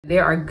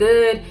There are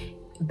good,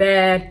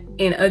 bad,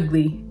 and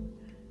ugly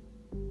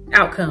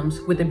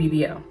outcomes with the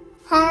BBL.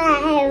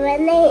 Hi, my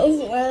name is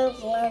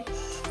Megan.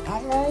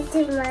 I go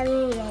to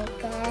mommy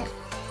makeup.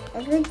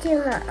 I go to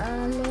my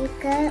own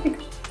makeup.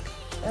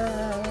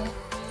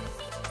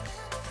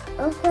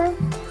 Okay.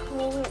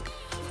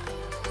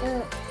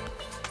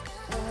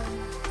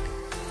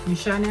 You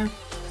shy now?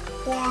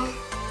 Yeah.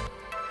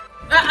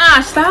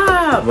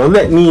 Stop. Well,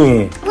 let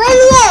me in.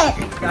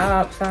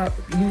 Stop.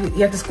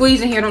 You have to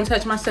squeeze in here. Don't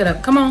touch my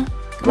setup. Come on.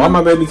 Why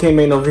my baby can't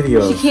make no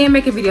videos? She can't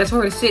make a video. I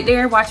told her to sit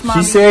there, watch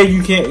mommy. She said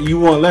you can't. You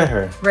won't let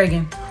her.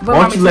 Reagan. Why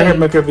don't you let her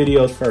make her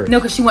videos first? No,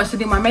 because she wants to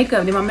do my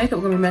makeup. Then my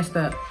makeup gonna be messed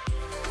up.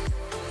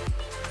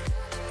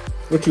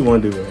 What you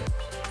want to do, Ray?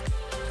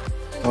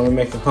 I'm gonna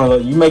make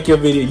you make your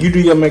video. You do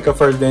your makeup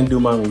first, then do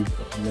my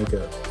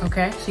makeup.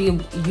 Okay. So you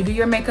do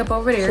your makeup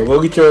over there. So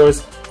go get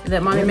yours.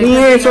 Let mommy make her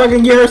video. So I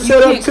can get her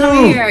set up too.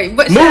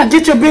 Move,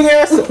 get your big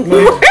ass up.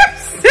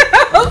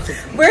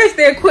 Where's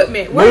the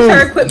equipment? Where's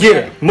her equipment? Get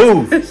it.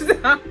 Move.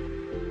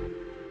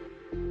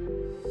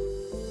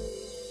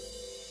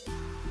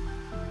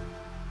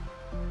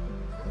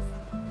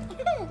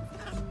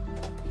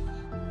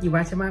 You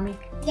watching, mommy?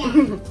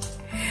 Yeah.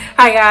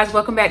 Hi guys,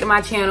 welcome back to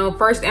my channel.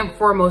 First and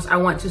foremost, I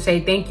want to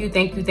say thank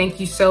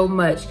you so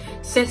much.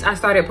 Since I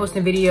started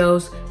posting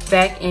videos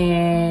back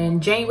in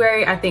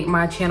January, I think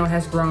my channel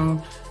has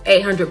grown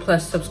 800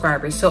 plus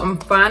subscribers. So I'm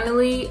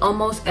finally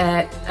almost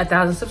at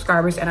 1,000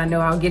 subscribers, and I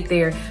know I'll get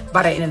there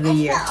by the end of the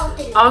year.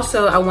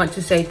 Also, I want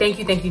to say thank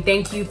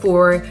you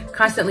for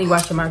constantly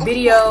watching my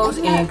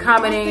videos and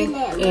commenting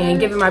and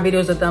giving my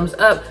videos a thumbs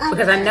up,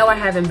 because I know I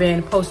haven't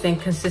been posting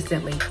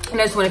consistently.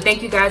 And I just want to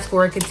thank you guys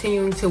for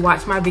continuing to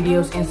watch my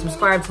videos and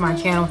subscribe to my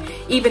channel,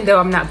 even though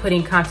I'm not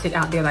putting content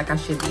out there like I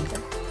should be.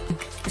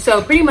 So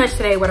pretty much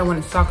today what I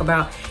want to talk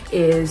about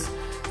is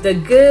the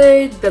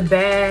good, the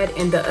bad,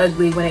 and the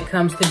ugly when it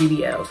comes to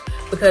BBLs.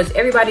 Because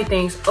everybody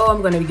thinks, oh,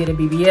 I'm gonna get a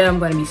BBL, I'm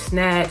gonna be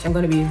snatched, I'm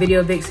gonna be a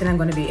video vixen, I'm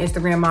gonna be an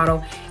Instagram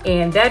model.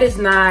 And that is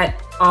not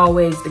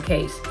always the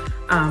case.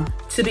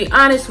 To be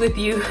honest with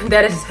you,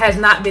 that has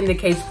not been the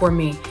case for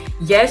me.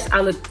 Yes,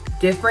 I look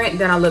different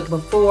than I looked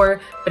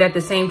before, but at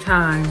the same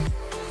time,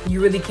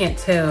 you really can't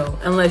tell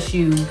unless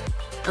you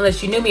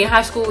knew me in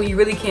high school. You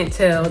really can't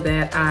tell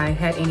that I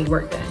had any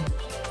work done.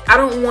 I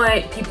don't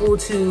want people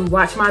to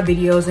watch my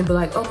videos and be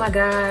like, oh my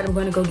God, I'm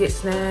gonna go get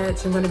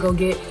snatched, I'm gonna go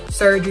get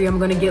surgery, I'm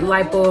gonna get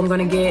lipo, I'm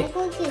gonna get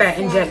fat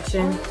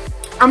injection.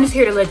 I'm just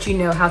here to let you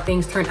know how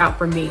things turned out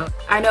for me.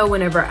 I know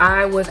whenever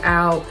I was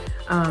out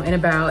and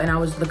about and I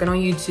was looking on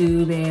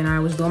YouTube and I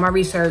was doing my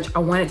research, I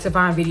wanted to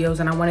find videos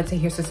and I wanted to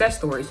hear success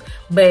stories.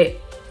 But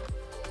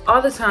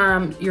all the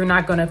time, you're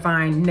not gonna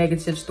find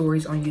negative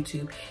stories on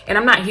YouTube. And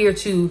I'm not here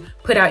to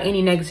put out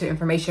any negative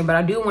information, but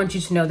I do want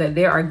you to know that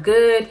there are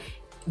good,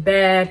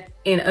 bad,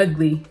 and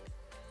ugly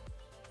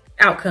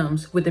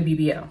outcomes with the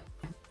BBL.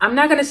 I'm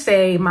not gonna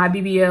say my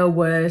BBL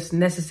was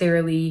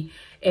necessarily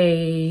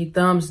a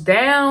thumbs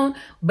down,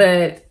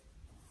 but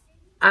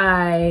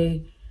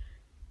I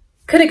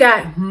could have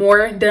got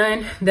more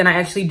done than I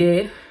actually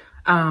did.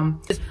 I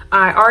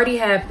already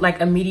have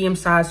like a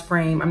medium-sized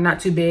frame. I'm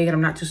not too big and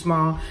I'm not too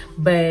small,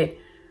 but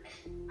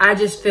I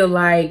just feel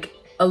like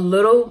a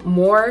little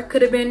more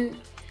could have been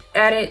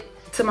added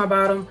to my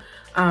bottom.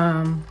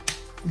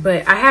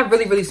 But I have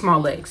really small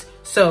legs.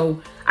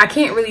 So I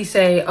can't really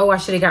say, oh, I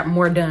should have got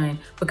more done,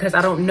 because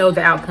I don't know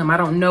the outcome. I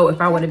don't know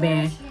if I would have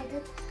been,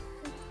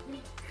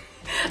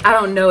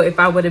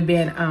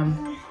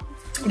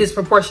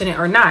 disproportionate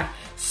or not.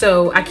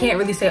 So I can't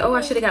really say, oh,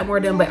 I should have got more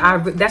done, but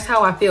that's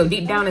how I feel.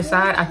 Deep down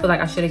inside, I feel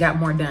like I should have got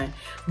more done.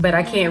 But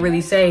I can't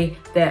really say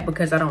that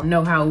because I don't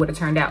know how it would have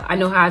turned out. I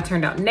know how it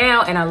turned out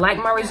now, and I like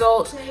my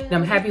results, and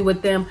I'm happy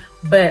with them.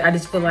 But I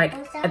just feel like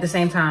at the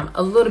same time,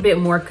 a little bit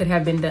more could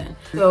have been done.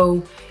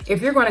 So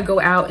if you're gonna go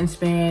out and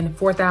spend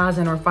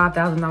 $4,000 or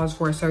 $5,000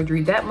 for a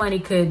surgery, that money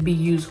could be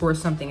used for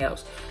something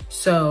else.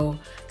 So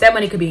that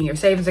money could be in your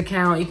savings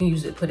account. You can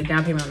use it to put a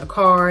down payment on the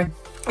car.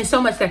 And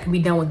so much that can be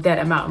done with that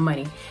amount of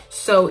money.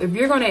 So if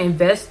you're gonna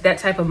invest that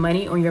type of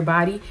money on your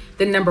body,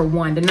 the number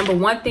one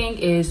thing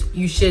is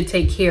you should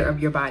take care of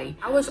your body.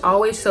 I was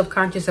always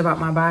self-conscious about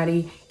my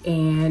body,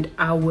 and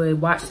I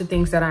would watch the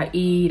things that I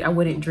eat. I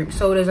wouldn't drink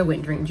sodas, I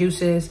wouldn't drink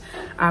juices.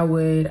 I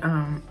would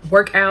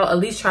work out,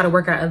 try to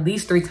work out at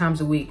least 3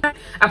 times a week.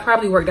 I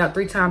probably worked out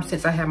 3 times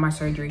since I had my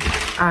surgery.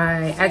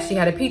 I actually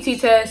had a PT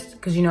test,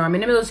 because you know I'm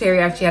in the military.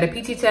 I actually had a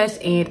PT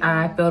test and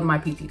I failed my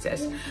PT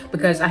test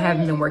because I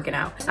haven't been working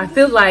out. I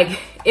feel like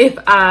if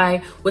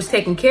I was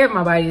taking care of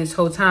my body this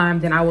whole time,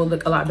 then I would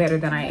look a lot better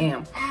than I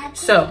am.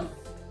 So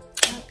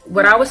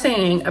what I was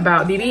saying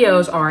about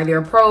BBLs are there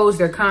are pros,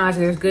 there are cons,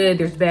 there's good,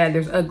 there's bad,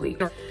 there's ugly.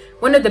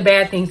 One of the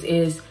bad things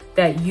is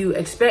that you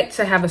expect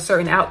to have a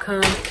certain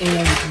outcome,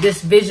 and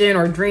this vision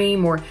or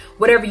dream or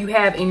whatever you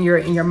have in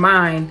your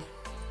mind,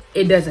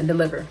 it doesn't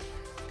deliver.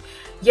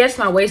 Yes,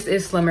 my waist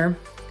is slimmer.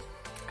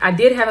 I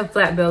did have a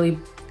flat belly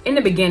in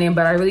the beginning,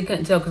 but I really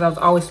couldn't tell because I was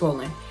always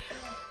swollen.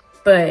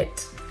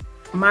 But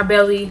my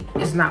belly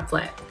is not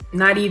flat,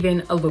 not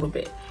even a little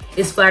bit.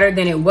 It's flatter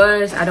than it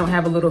was. I don't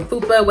have a little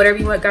fupa, whatever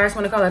you guys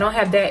want to call it. I don't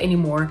have that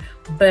anymore,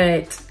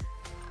 but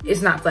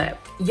it's not flat.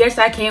 Yes,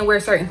 I can wear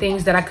certain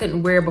things that I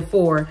couldn't wear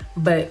before,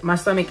 but my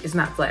stomach is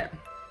not flat.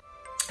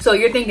 So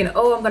you're thinking,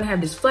 oh, I'm gonna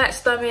have this flat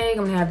stomach,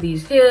 I'm gonna have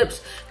these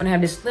hips, I'm gonna have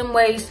this slim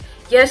waist.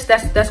 Yes,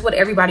 that's what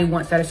everybody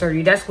wants out of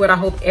surgery. That's what I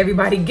hope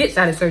everybody gets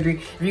out of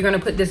surgery. If you're gonna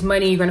put this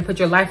money, you're gonna put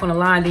your life on the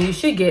line, then you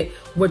should get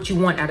what you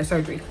want out of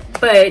surgery.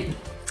 But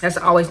that's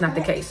always not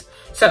the case.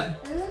 So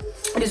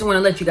I just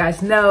wanna let you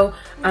guys know,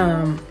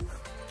 I'm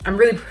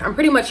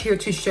pretty much here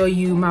to show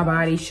you my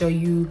body, show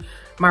you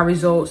my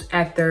results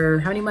after,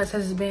 how many months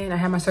has it been? I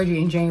had my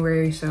surgery in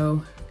January,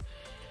 so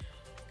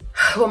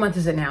what month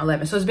is it now?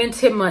 11. So it's been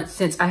 10 months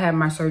since I had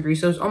my surgery.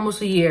 So it's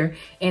almost a year.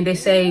 And they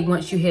say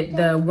once you hit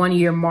the 1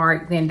 year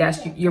mark, then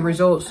that's your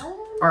results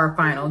are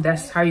final.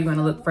 That's how you're going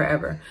to look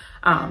forever.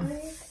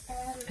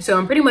 So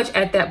I'm pretty much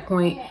at that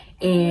point,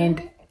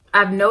 and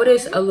I've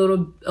noticed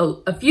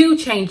a few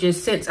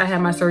changes since I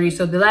had my surgery.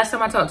 So the last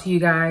time I talked to you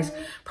guys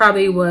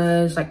probably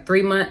was like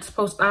 3 months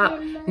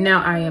post-op.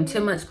 Now I am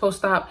 10 months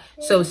post-op.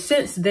 So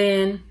since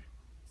then,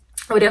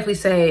 I would definitely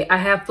say I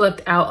have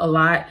fluffed out a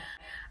lot.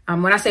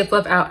 When I say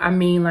fluff out, I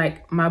mean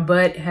like my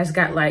butt has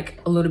got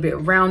like a little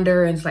bit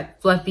rounder and it's like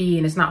fluffy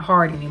and it's not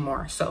hard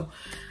anymore. So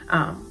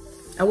I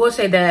will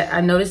say that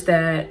I noticed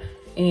that,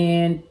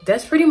 and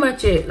that's pretty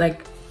much it.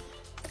 Like,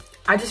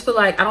 I just feel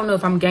like, I don't know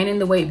if I'm gaining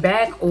the weight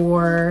back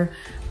or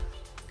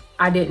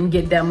I didn't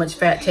get that much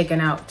fat taken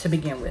out to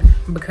begin with,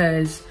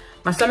 because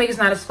my stomach is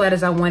not as flat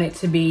as I want it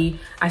to be.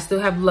 I still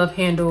have love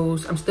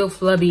handles. I'm still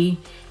flubby,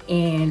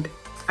 and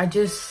I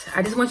just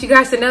want you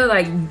guys to know,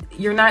 like,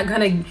 you're not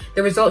gonna,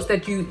 the results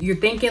that you're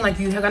thinking, like,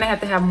 you're gonna have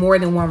to have more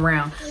than one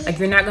round. Like,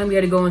 you're not gonna be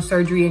able to go in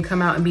surgery and come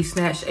out and be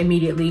snatched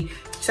immediately.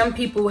 Some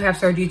people have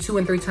surgery 2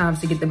 and 3 times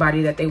to get the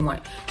body that they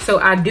want. So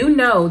I do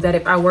know that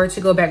if I were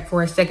to go back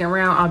for a second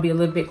round, I'll be a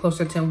little bit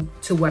closer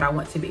to what I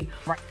want to be.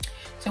 Right.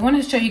 So I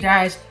wanted to show you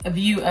guys a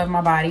view of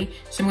my body.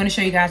 So I'm gonna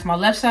show you guys my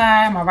left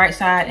side, my right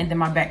side, and then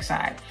my back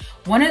side.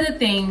 One of the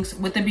things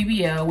with the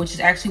BBL, which is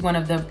actually one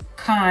of the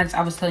cons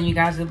I was telling you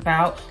guys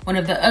about, one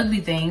of the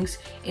ugly things,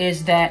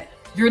 is that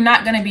you're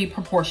not gonna be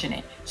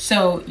proportionate.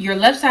 So your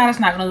left side is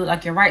not gonna look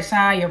like your right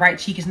side, your right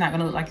cheek is not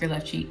gonna look like your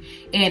left cheek.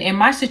 And in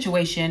my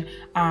situation,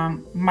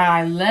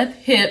 my left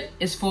hip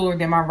is fuller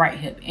than my right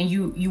hip. And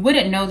you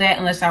wouldn't know that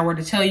unless I were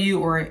to tell you,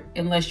 or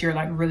unless you're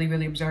like really,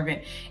 really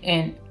observant.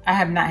 And I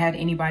have not had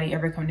anybody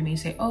ever come to me and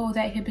say, oh,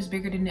 that hip is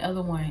bigger than the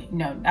other one.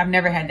 No, I've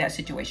never had that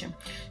situation.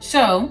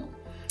 So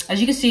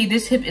as you can see,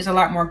 this hip is a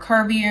lot more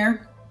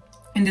curvier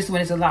and this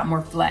one is a lot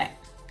more flat.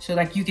 So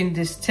like you can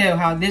just tell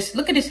how this,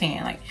 look at this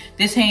hand, like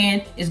this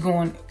hand is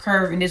going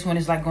curved and this one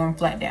is like going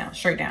flat down,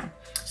 straight down.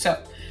 So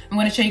I'm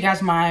gonna show you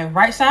guys my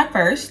right side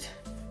first,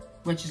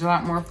 which is a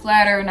lot more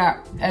flatter,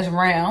 not as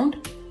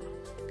round.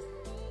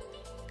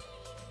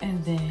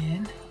 And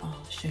then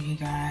I'll show you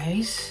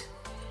guys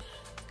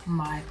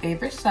my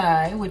favorite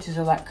side, which is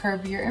a lot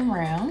curvier and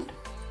round.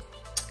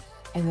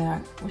 And then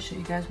I will show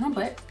you guys my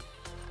butt.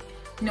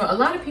 You know, a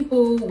lot of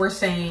people were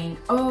saying,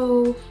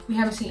 oh, we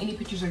haven't seen any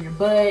pictures of your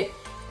butt,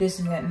 this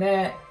and that and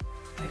that.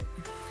 But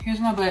here's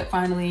my butt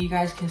finally, you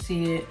guys can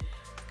see it.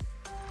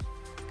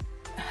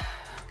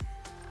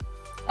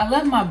 I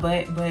love my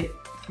butt, but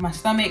my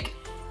stomach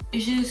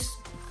is just,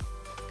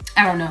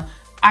 I don't know.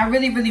 I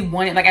really, really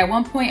wanted, like at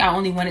one point I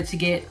only wanted to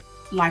get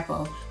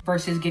lipo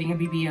versus getting a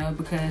BBL,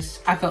 because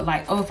I felt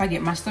like, oh, if I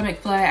get my stomach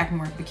flat, I can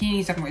wear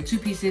bikinis, I can wear 2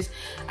 pieces,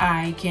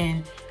 I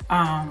can,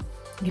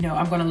 you know,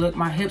 I'm gonna look,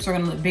 my hips are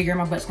gonna look bigger,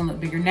 my butt's gonna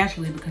look bigger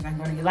naturally because I'm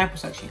gonna get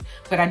liposuction.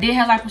 But I did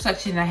have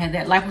liposuction, and I had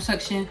that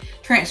liposuction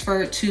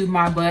transferred to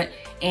my butt,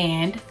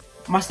 and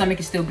my stomach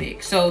is still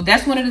big. So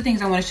that's one of the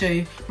things I wanna show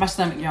you, my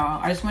stomach,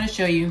 y'all. I just wanna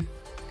show you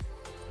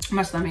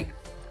my stomach.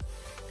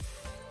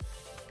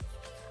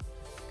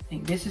 I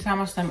think this is how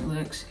my stomach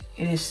looks.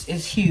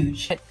 It's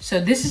huge.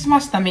 So this is my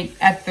stomach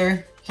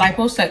after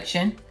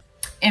liposuction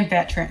and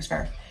fat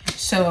transfer.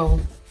 So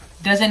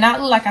does it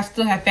not look like I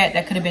still have fat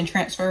that could have been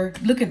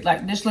transferred? Look at,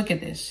 like, just look at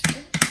this.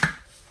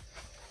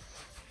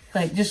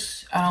 Like,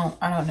 just, I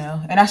don't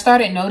know. And I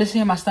started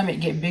noticing my stomach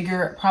get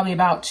bigger probably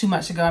about 2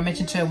 months ago. I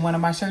mentioned to one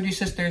of my surgery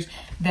sisters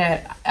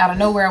that out of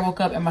nowhere I woke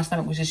up and my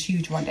stomach was just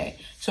huge one day.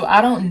 So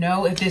I don't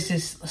know if this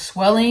is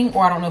swelling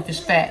or I don't know if it's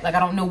fat. Like, I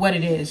don't know what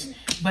it is,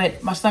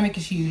 but my stomach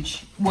is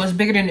huge. Well, it's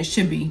bigger than it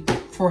should be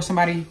for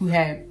somebody who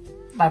had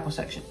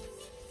liposuction.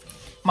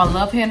 My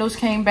love handles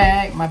came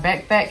back. My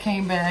back fat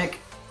came back.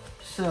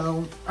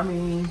 So, I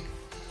mean,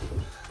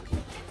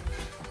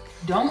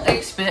 don't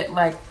expect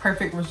like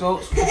perfect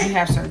results if you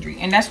have surgery.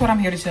 And that's what I'm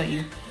here to tell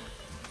you.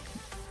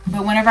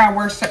 But whenever I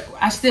wear,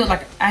 I still,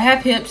 like, I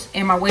have hips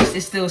and my waist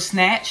is still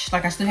snatched.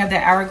 Like, I still have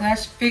that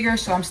hourglass figure,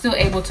 so I'm still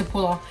able to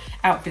pull off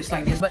outfits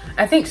like this. But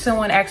I think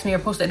someone asked me or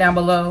posted down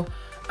below,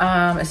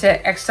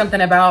 asked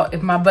something about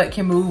if my butt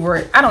can move,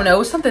 or I don't know, it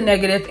was something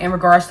negative in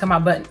regards to my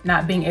butt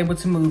not being able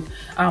to move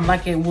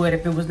like it would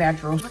if it was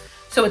natural.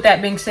 So with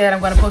that being said, I'm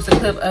going to post a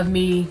clip of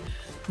me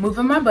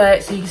moving my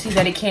butt so you can see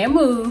that it can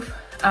move.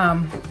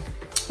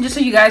 Just so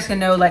you guys can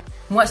know, like,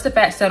 once the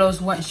fat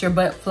settles, once your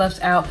butt fluffs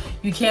out,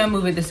 you can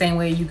move it the same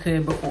way you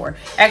could before.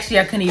 Actually,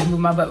 I couldn't even move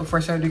my butt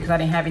before surgery because I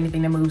didn't have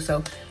anything to move.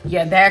 So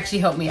yeah, that actually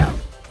helped me out.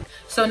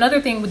 So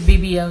another thing with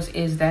BBLs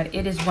is that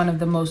it is one of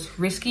the most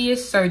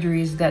riskiest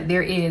surgeries that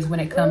there is when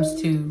it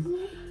comes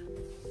to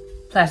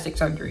plastic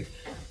surgery.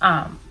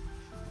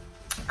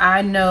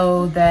 I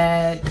know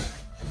that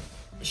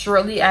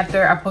shortly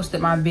after I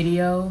posted my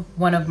video,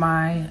 one of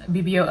my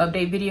BBL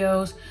update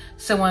videos,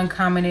 someone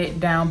commented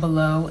down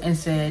below and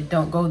said,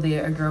 "Don't go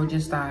there, a girl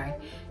just died."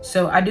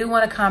 So I do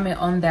want to comment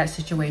on that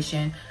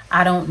situation.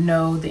 I don't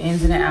know the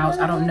ins and the outs.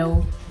 I don't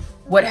know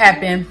what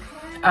happened.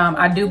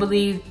 I do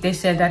believe they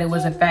said that it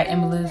was a fat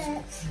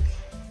embolism.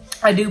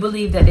 I do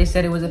believe that they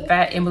said it was a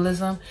fat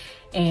embolism,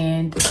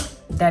 and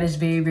that is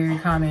very, very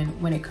common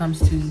when it comes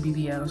to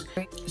BBLs.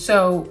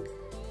 So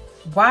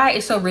why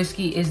it's so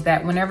risky is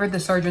that whenever the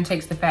surgeon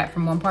takes the fat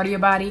from one part of your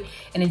body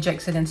and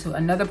injects it into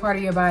another part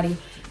of your body,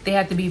 they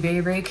have to be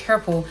very, very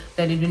careful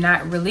that they do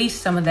not release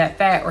some of that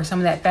fat, or some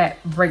of that fat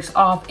breaks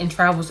off and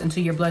travels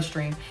into your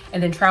bloodstream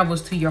and then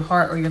travels to your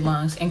heart or your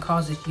lungs and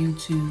causes you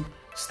to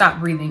stop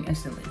breathing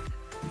instantly.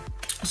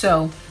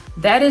 So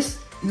that is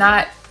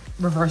not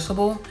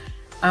reversible.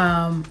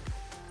 I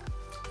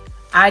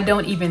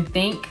don't even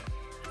think,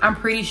 I'm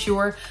pretty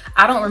sure,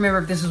 I don't remember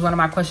if this was one of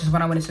my questions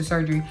when I went into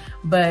surgery,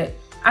 but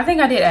I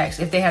think I did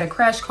ask if they had a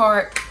crash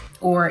cart,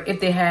 or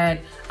if they had,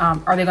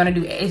 are they gonna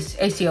do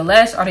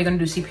ACLS? Are they gonna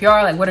do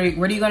CPR? Like what are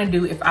you gonna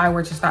do if I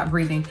were to stop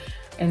breathing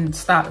and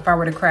stop, if I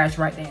were to crash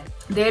right then?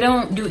 They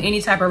don't do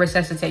any type of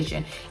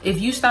resuscitation.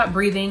 If you stop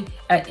breathing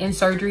in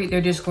surgery,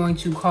 they're just going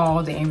to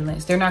call the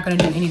ambulance. They're not gonna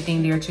do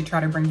anything there to try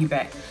to bring you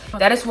back.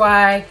 That is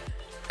why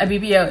a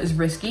BBL is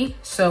risky.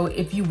 So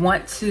if you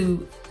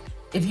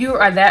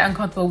are that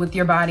uncomfortable with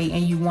your body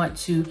and you want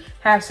to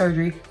have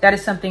surgery, that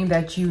is something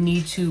that you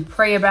need to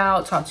pray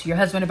about, talk to your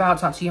husband about,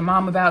 talk to your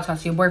mom about, talk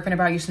to your boyfriend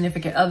about, your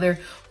significant other,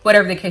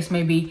 whatever the case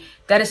may be.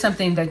 That is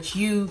something that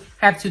you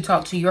have to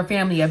talk to your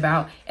family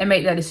about and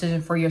make that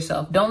decision for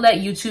yourself. Don't let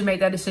YouTube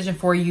make that decision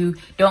for you.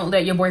 Don't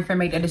let your boyfriend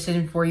make that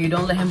decision for you.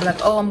 Don't let him be like,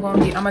 "Oh, I'm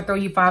gonna throw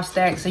you 5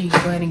 stacks so you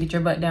can go ahead and get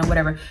your butt down,"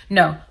 whatever.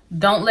 No,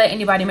 don't let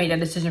anybody make that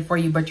decision for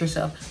you but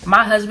yourself.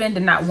 My husband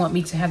did not want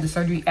me to have the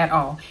surgery at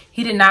all.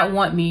 He did not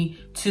want me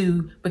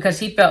to, because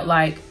he felt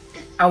like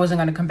I wasn't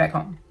gonna come back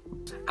home.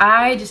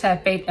 I just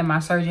had faith in my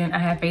surgeon. I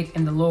had faith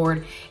in the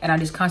Lord, and I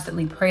just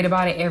constantly prayed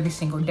about it every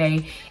single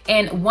day.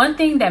 And one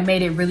thing that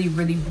made it really,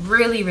 really,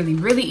 really, really,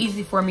 really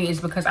easy for me is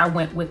because I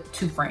went with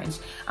 2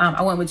 friends.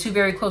 I went with 2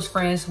 very close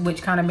friends,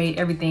 which kind of made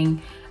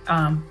everything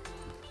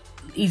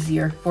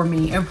easier for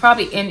me,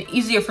 and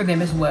easier for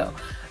them as well.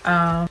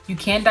 You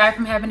can die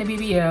from having a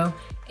BBL,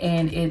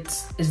 and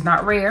it's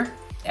not rare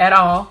at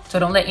all. So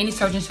don't let any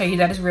surgeon tell you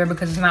that it's rare,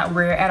 because it's not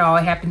rare at all.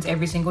 It happens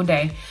every single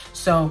day.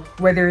 So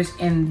whether it's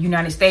in the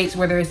United States,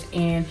 whether it's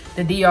in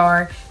the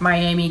DR,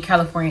 Miami,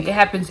 California, it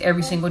happens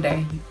every single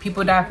day.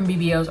 People die from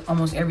BBLs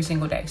almost every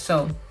single day.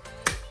 So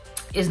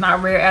it's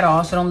not rare at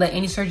all. So don't let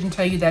any surgeon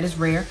tell you that it's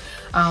rare.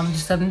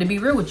 Just tell them to be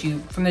real with you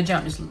from the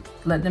jump. Just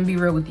let them be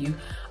real with you.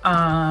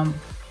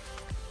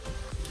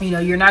 You know,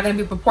 you're not going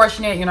to be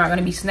proportionate. You're not going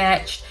to be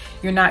snatched.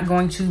 You're not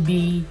going to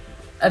be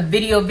a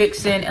video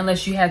vixen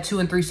unless you had 2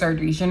 and 3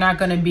 surgeries. You're not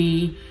gonna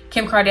be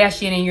Kim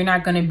Kardashian, and you're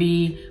not gonna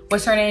be,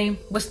 what's her name?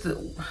 What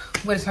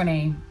is her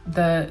name?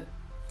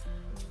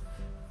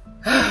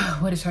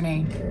 What is her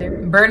name?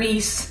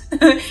 Bernice.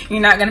 You're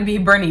not gonna be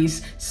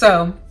Bernice.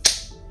 So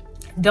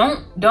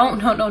don't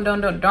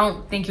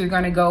think you're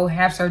gonna go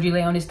have surgery,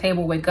 lay on this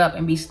table, wake up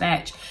and be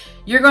snatched.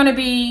 You're gonna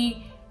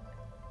be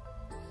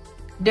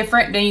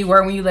different than you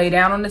were when you lay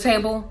down on the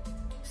table.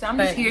 So I'm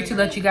just here to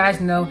let you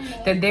guys know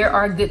that there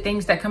are good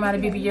things that come out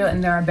of BBL,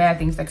 and there are bad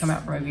things that come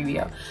out from a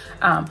BBL.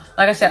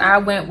 Like I said, I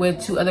went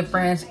with 2 other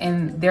friends,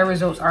 and their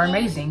results are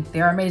amazing. They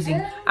are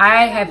amazing.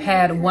 I have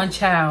had 1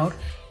 child,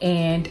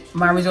 and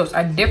my results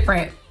are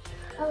different,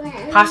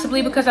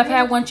 possibly because I've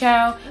had 1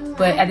 child,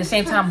 but at the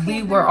same time,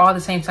 we were all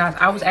the same size.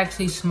 I was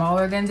actually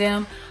smaller than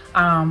them,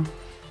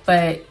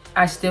 but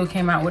I still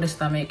came out with a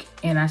stomach,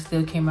 and I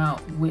still came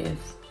out with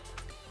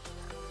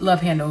love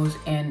handles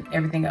and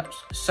everything else.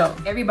 So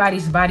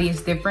everybody's body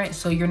is different,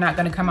 so you're not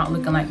going to come out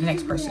looking like the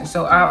next person.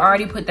 So I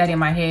already put that in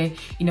my head.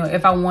 You know,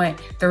 if I want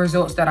the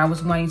results that I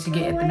was wanting to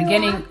get at the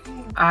beginning,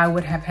 I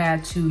would have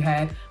had to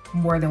have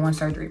more than 1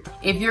 surgery.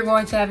 If you're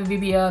going to have a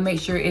BBL, make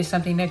sure it's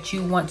something that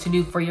you want to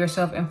do for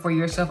yourself and for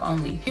yourself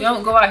only. You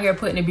don't go out here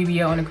putting a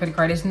BBL on a credit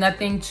card. It's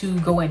nothing to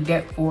go in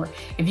debt for.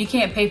 If you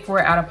can't pay for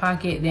it out of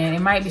pocket, then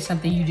it might be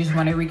something you just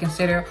want to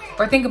reconsider,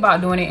 or think about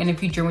doing it in the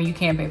future when you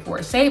can pay for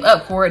it. Save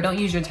up for it. Don't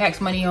use your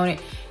tax money on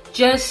it.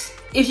 Just,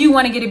 if you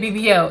want to get a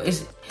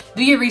BBL,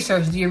 do your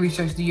research, do your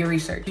research, do your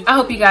research. I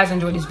hope you guys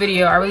enjoyed this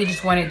video. I really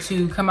just wanted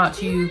to come out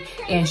to you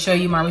and show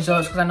you my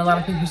results, because I know a lot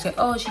of people who say,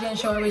 "Oh, she didn't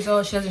show her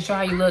results, she doesn't show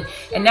how you look."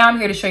 And now I'm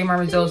here to show you my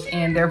results,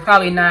 and they're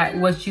probably not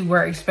what you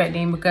were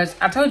expecting, because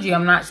I told you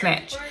I'm not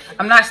snatched.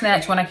 I'm not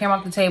snatched. When I came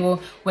off the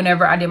table,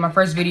 whenever I did my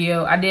first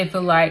video, I did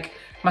feel like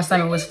my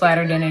stomach was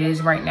flatter than it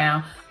is right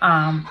now.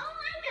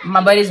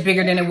 my butt is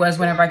bigger than it was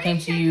whenever I came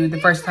to you the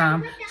first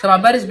time. So my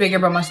butt is bigger,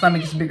 but my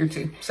stomach is bigger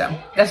too. So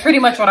that's pretty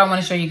much what I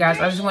want to show you guys.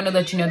 I just want to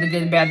let you know the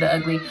good, the bad, the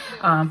ugly.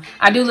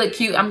 I do look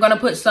cute. I'm going to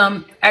put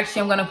some,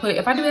 actually I'm going to put,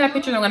 if I do have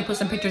pictures, I'm going to put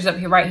some pictures up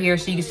here, right here,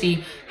 so you can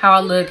see how I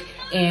look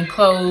in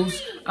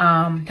clothes,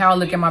 how I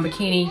look in my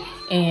bikini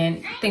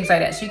and things like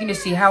that. So you can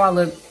just see how I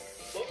look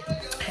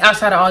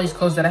outside of all these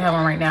clothes that I have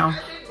on right now.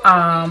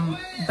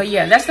 But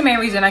yeah, that's the main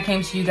reason I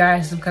came to you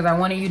guys, because I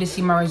wanted you to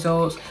see my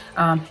results.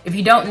 If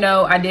you don't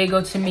know, I did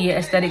go to Mia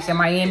Aesthetics in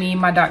Miami.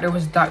 My doctor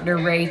was Dr.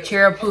 Ray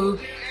Cherapu,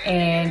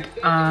 and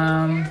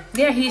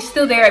yeah, he's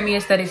still there at Mia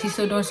Aesthetics. He's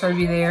still doing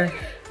surgery there.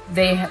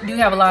 They do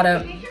have a lot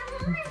of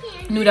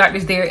new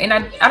doctors there, and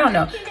I don't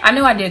know, I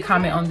know I did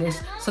comment on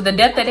this. So the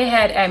death that they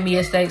had at Mia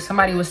Aesthetics,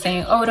 somebody was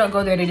saying, oh, don't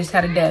go there, they just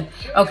had a death.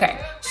 Okay,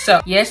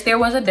 so yes, there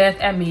was a death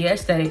at Mia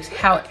Aesthetics.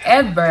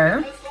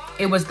 However,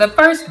 it was the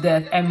first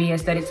death at Mia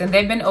Aesthetics, and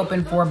they've been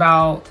open for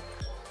about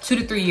 2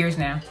 to 3 years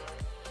now.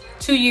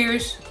 2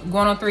 years,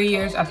 going on 3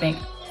 years, I think.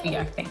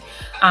 Yeah, I think.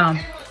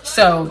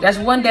 So that's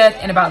one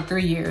death in about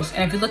 3 years.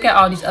 And if you look at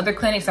all these other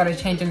clinics that are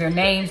changing their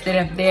names, they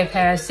have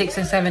had 6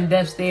 and 7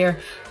 deaths there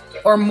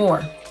or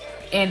more.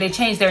 And they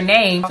changed their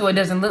name so it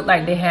doesn't look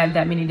like they had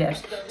that many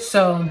deaths.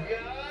 So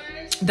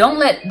don't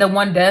let the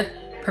one death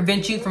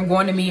prevent you from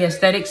going to Mia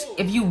Aesthetics.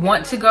 If you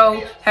want to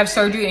go have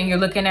surgery and you're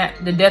looking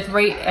at the death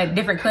rate at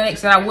different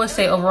clinics, then I would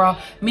say overall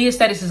Mia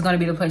Aesthetics is going to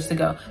be the place to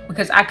go,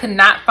 because I could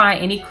not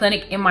find any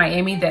clinic in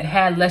Miami that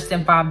had less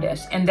than 5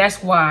 deaths. And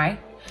that's why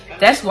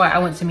I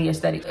went to Mia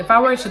Aesthetics. If I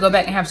were to go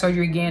back and have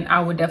surgery again, I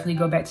would definitely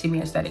go back to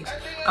Mia Aesthetics.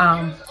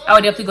 I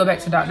would definitely go back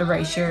to Dr.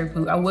 Ray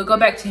Cherapu. I would go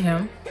back to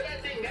him.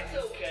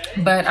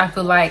 But I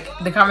feel like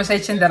the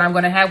conversation that I'm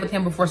going to have with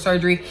him before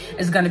surgery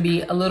is going to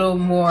be a little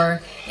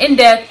more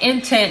in-depth,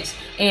 intense,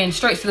 and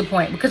straight to the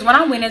point. Because when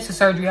I went into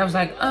surgery, I was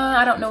like,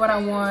 I don't know what I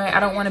want. I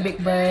don't want a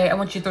big butt. I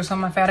want you to throw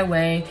some of my fat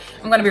away.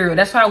 I'm going to be real.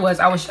 That's how I was.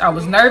 I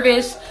was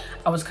nervous.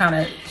 I was kind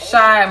of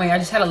shy. I mean, I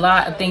just had a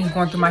lot of things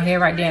going through my head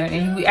right then.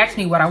 And he asked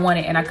me what I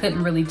wanted, and I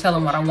couldn't really tell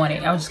him what I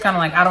wanted. I was just kind of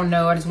like, I don't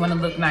know. I just want to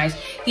look nice.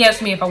 He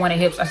asked me if I wanted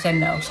hips. I said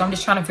no. So I'm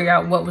just trying to figure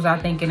out what was I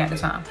thinking at the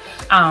time.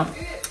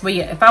 But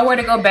yeah, if I were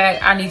to go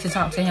back, I need to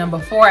talk to him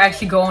before I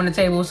actually go on the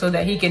table so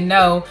that he can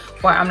know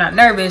why I'm not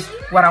nervous,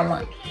 what I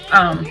want.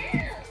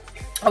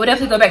 I would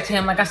definitely go back to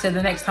him. Like I said,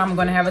 the next time I'm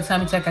going to have a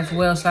tummy check as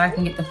well, so I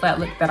can get the flat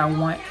look that I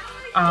want.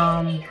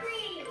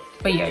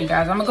 But yeah, you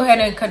guys, I'm going to go ahead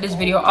and cut this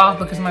video off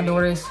because my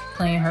daughter is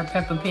playing her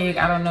Peppa Pig.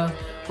 I don't know,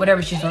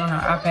 whatever she's doing on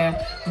her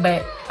iPad.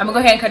 But I'm going to go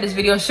ahead and cut this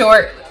video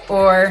short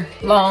or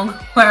long,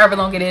 however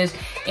long it is.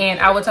 And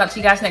I will talk to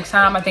you guys next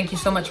time. I thank you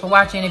so much for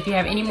watching. If you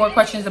have any more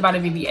questions about a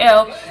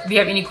BBL, if you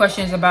have any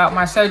questions about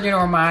my surgeon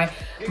or my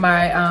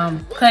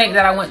clinic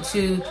that I went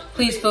to,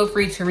 please feel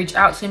free to reach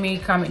out to me,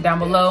 comment down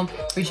below,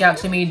 reach out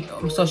to me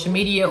on social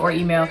media or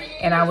email,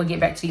 and I will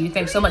get back to you.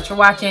 Thanks so much for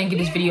watching. Give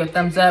this video a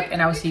thumbs up,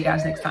 and I will see you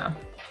guys next time.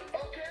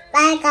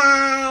 Bye,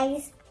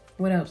 guys.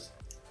 What else?